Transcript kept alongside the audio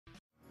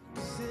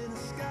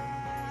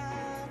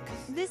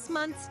This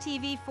month's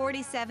TV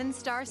 47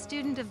 Star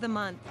Student of the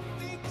Month.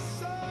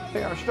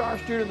 Hey, our Star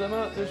Student of the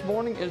Month this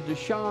morning is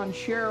Deshaun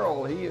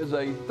Shirel. He is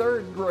a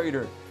third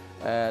grader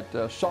at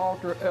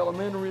Salter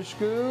Elementary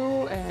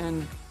School.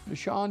 And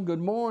Deshaun,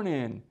 good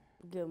morning.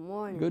 Good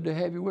morning. Good to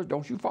have you with us.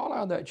 Don't you fall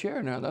out of that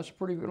chair now. That's a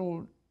pretty good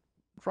little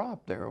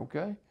drop there,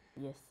 okay?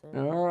 Yes, sir.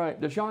 All right.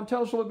 Deshaun,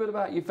 tell us a little bit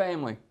about your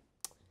family.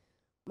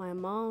 My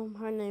mom,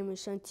 her name is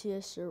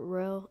Shantia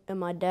Shirel, and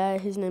my dad,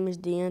 his name is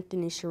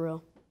DeAnthony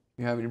Shirel.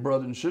 You have any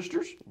brothers and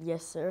sisters?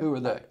 Yes, sir. Who are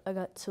they? I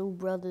got two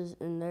brothers,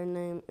 and their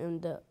name,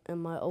 and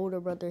my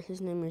older brother,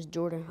 his name is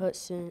Jordan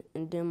Hudson,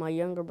 and then my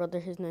younger brother,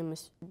 his name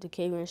is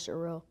DeKaven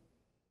Shirel.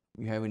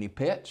 You have any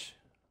pets?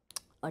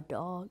 A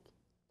dog.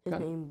 His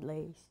name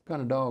Blaze. What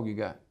kind of dog you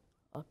got?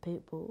 A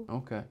pit bull.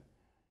 Okay.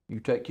 You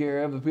take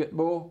care of the pit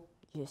bull?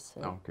 Yes,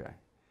 sir. Okay.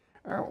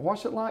 All right.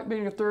 What's it like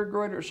being a third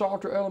grader at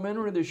Salter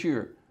Elementary this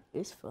year?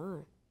 It's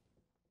fun.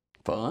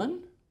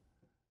 Fun?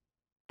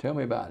 Tell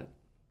me about it.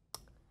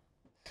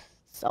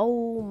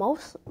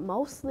 So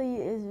mostly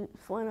it's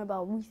fun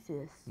about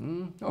recess.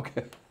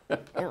 Okay.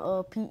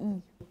 And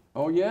PE.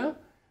 Oh yeah?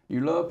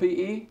 You love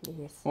PE?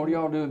 Yes. What do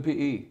y'all do in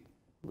PE?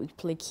 We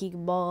play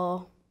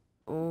kickball.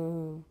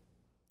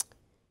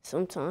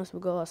 Sometimes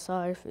we go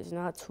outside if it's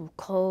not too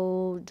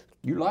cold.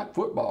 You like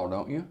football,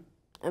 don't you?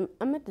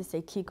 I meant to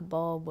say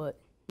kickball, but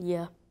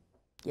yeah.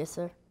 Yes,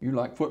 sir. You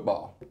like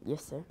football?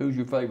 Yes, sir. Who's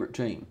your favorite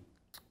team?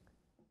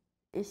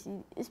 It's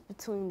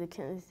between the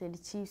Kansas City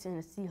Chiefs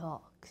and the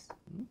Seahawks.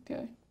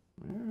 Okay.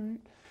 All right.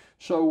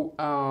 So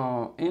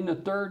in the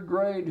third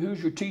grade,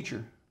 who's your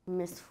teacher?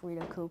 Miss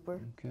Frida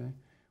Cooper. Okay.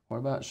 What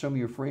about some of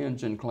your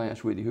friends in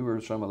class with you? Who are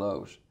some of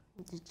those?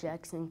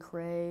 Jackson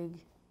Craig,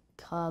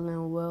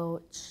 Colin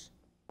Welch,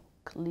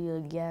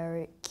 Kalia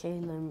Garrett,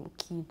 Caleb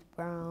Keith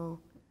Brown,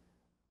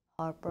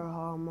 Harper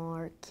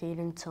Hallmark,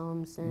 Caden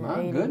Thompson. My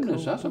Aiden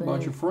goodness, that's a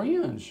bunch of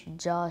friends.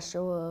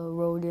 Joshua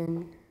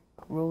Roland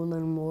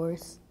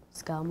Morris,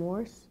 Scott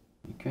Morris.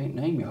 You can't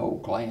name your whole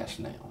class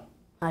now.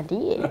 I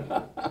did.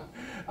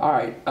 All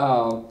right.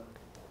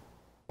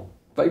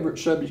 Favorite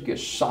subject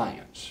is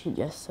science.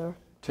 Yes, sir.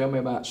 Tell me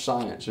about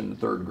science in the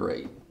third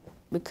grade.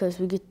 Because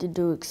we get to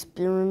do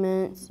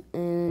experiments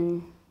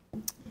and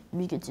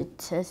we get to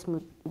test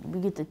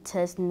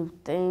new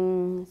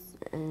things.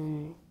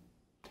 And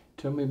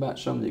tell me about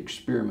some of the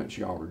experiments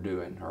y'all are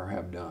doing or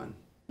have done.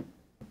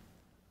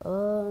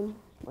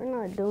 we're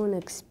not doing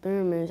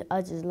experiments.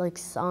 I just like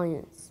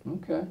science.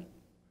 Okay.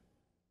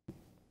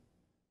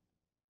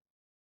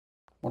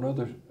 What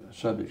other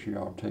subjects are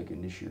y'all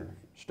taking this year,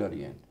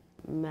 studying?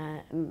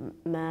 Math,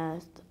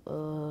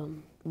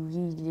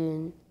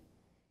 reading,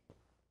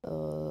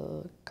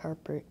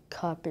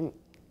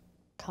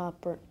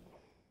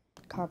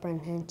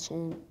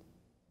 comprehension.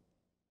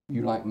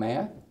 You like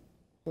math?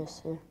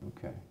 Yes, sir.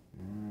 Okay.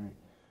 All right.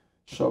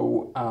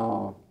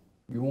 So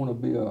you want to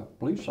be a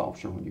police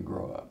officer when you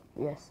grow up?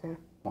 Yes, sir.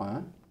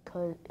 Why?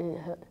 Because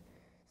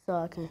so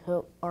I can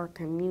help our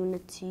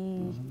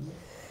community,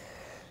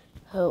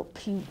 help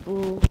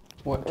people.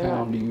 What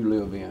town do you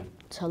live in?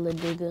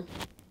 Talladega.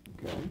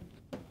 Okay.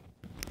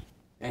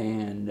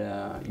 And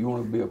you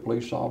want to be a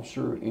police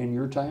officer in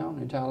your town,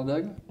 in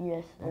Talladega?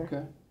 Yes, sir.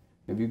 Okay.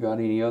 Have you got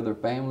any other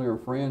family or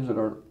friends that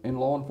are in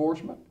law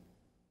enforcement?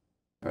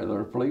 Are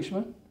there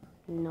policemen?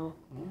 No,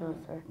 no,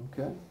 sir.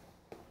 Okay.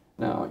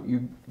 Now,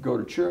 you go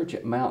to church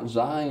at Mount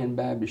Zion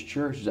Baptist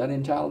Church. Is that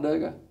in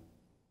Talladega?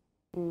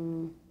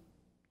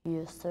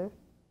 Yes, sir.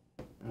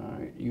 All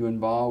right. You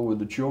involved with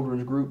the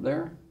children's group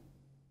there?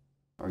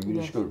 Or you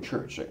Yes. just go to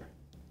church there?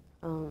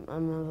 I'm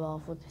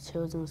involved with the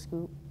children's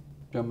group.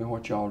 Tell me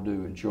what y'all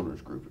do in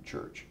children's group at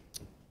church.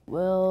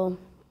 Well,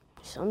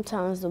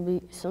 sometimes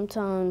some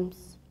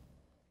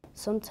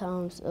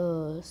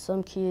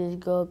kids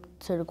go up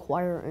to the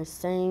choir and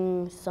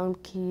sing. Some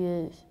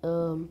kids,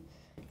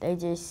 they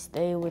just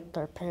stay with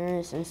their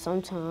parents, and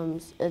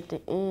sometimes at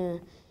the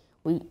end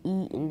we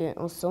eat, and then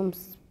on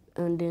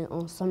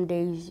some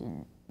days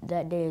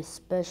that day is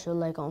special.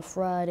 Like on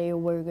Friday,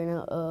 we're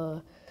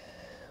gonna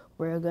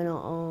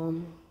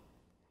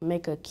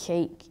make a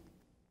cake.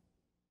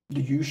 Do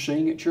you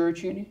sing at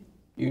church any?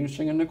 You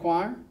sing in the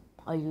choir?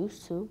 I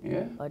used to.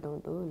 Yeah. I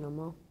don't do it no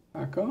more.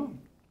 How come?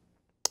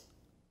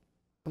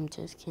 I'm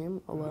just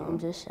kidding. Well, I'm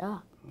just shy.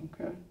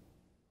 Okay.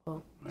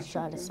 Well, That's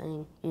shy okay. to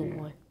sing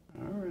anyway.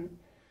 Yeah. All right.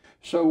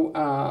 So,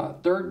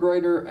 third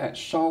grader at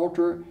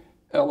Salter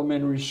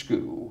Elementary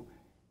School.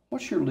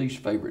 What's your least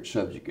favorite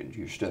subject that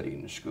you study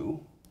in the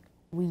school?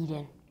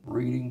 Reading.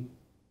 Reading?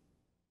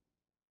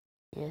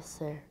 Yes,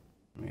 sir.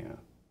 Yeah.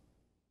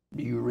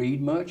 Do you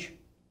read much?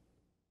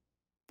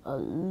 A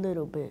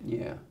little bit.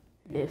 Yeah.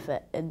 If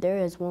there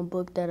is one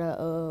book that I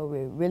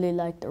would really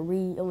like to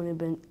read, it would have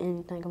been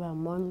anything about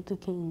Martin Luther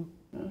King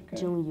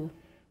Jr.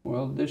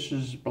 Well, this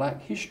is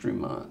Black History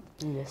Month.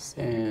 Yes,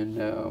 sir. And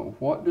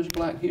what does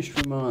Black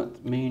History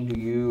Month mean to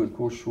you? Of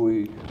course,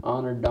 we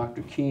honored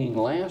Dr. King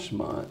last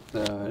month,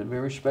 a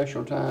very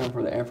special time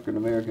for the African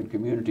American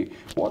community.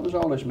 What does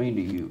all this mean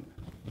to you?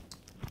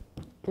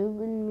 It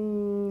would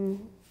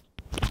mean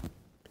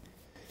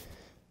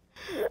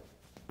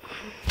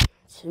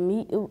To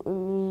me, it would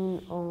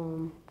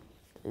mean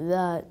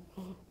that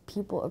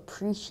people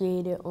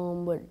appreciated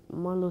what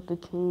Martin Luther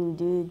King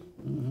did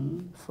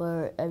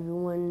for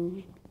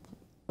everyone,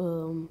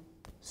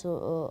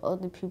 so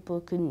other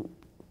people could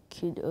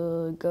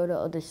go to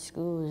other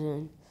schools.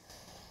 And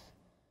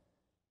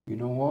you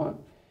know what?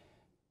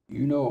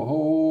 You know a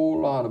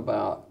whole lot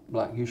about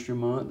Black History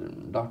Month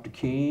and Dr.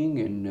 King,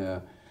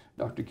 and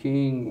Dr.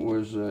 King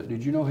was,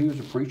 did you know he was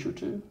a preacher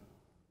too?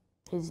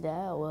 His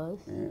dad was.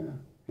 Yeah,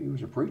 he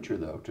was a preacher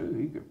though too.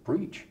 He could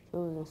preach. He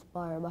was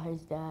inspired by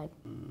his dad.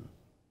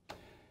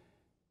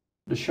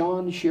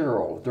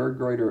 Shirel, third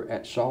grader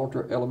at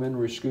Salter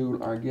Elementary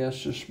School, our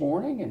guest this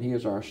morning, and he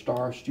is our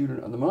Star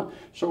Student of the Month.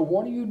 So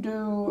what do you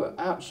do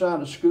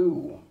outside of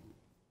school?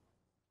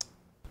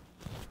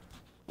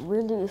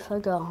 Really, if I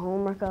got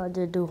homework, I'll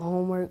just do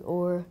homework,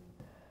 or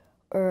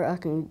I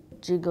can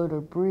just go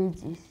to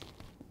Bridges,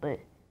 but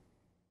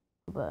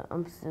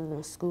I'm still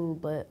in school.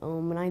 But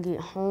when I get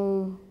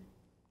home,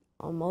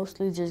 I'll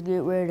mostly just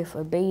get ready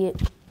for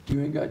bed.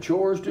 You ain't got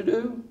chores to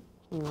do?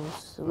 No,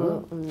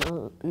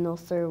 so, no,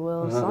 sir.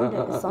 Well,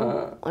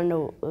 I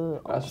know.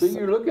 I see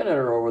you looking at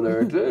her over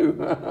there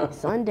too.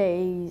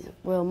 Sundays,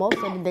 well, most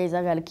of the days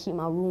I gotta keep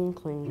my room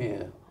clean.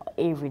 Yeah.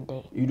 Every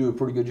day. You do a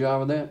pretty good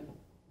job of that?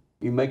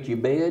 You make your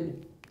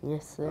bed?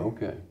 Yes, sir.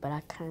 Okay. But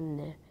I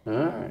kinda,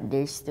 right.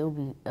 There still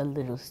be a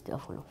little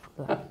stuff on the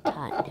floor.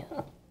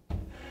 Kinda.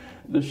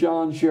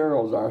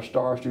 Shirel is our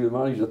Star Student of the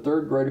Month. He's a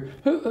third grader.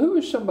 Who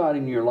is somebody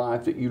in your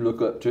life that you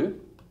look up to?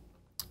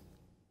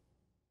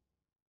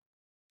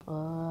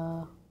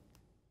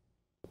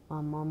 My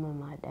mom and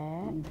my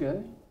dad.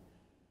 Okay.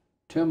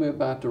 Tell me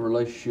about the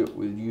relationship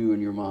with you and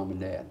your mom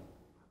and dad.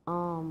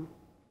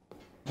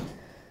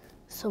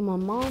 So my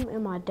mom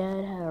and my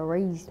dad had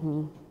raised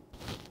me.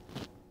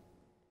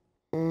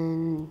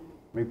 And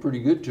They're pretty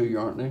good to you,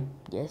 aren't they?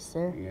 yes,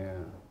 sir. Yeah.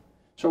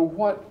 So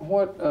what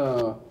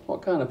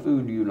kind of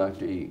food do you like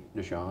to eat,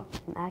 Deshaun?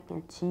 Mac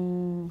and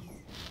cheese,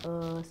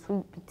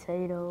 sweet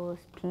potatoes,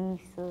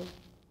 pizza.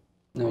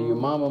 Now your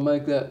mama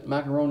make that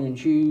macaroni and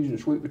cheese and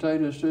sweet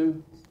potatoes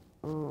too?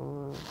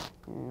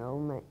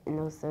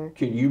 No, sir.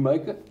 Can you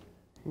make it?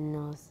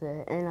 No,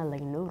 sir. And I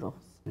like noodles.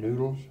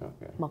 Noodles?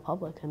 Okay. My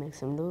papa can make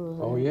some noodles.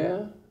 Oh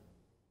yeah?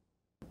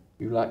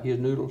 You like his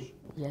noodles?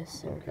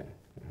 Yes, sir. Okay.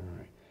 All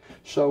right.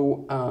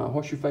 So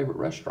what's your favorite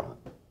restaurant?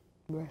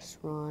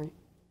 Restaurant.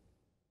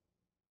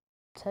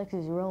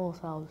 Texas Rose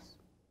House.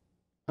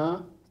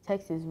 Huh?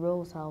 Texas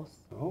Rose House.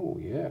 Oh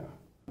yeah.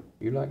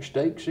 You like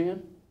steaks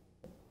in?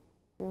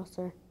 No,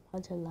 sir. I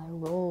just like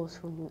rolls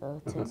from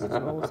Texas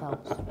Rose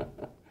House.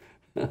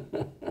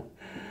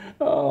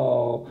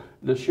 Oh,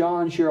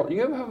 Shirel.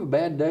 You ever have a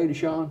bad day,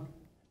 Deshaun?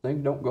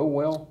 Things don't go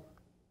well?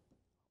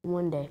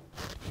 One day.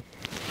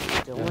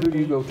 Now, who do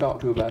you go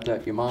talk to about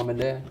that? Your mom and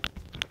dad?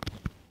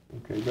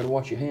 Okay, you better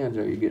watch your hands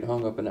there. You get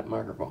hung up in that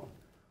microphone.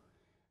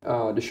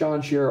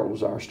 Shirel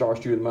was our Star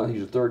Student of the Month.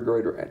 He's a third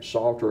grader at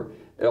Salter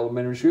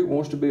Elementary School.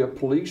 Wants to be a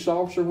police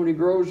officer when he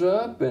grows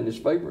up, and his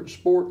favorite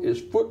sport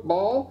is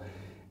football.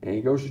 And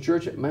he goes to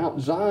church at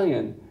Mount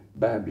Zion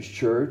Baptist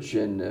Church.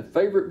 And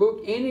favorite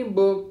book, any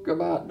book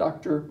about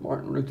Dr.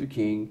 Martin Luther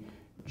King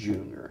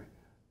Jr.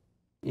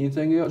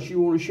 Anything else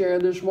you want to share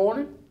this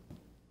morning?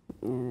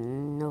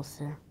 No,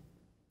 sir.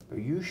 Are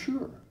you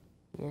sure?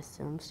 Yes,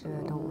 sir. I'm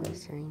sure I don't want to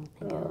share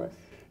anything else. All right.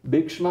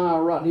 Big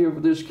smile right here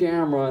for this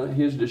camera.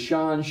 Here's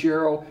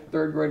Shirel,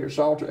 third grader at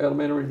Salter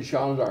Elementary.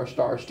 Deshaun is our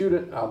Star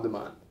Student of the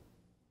Month.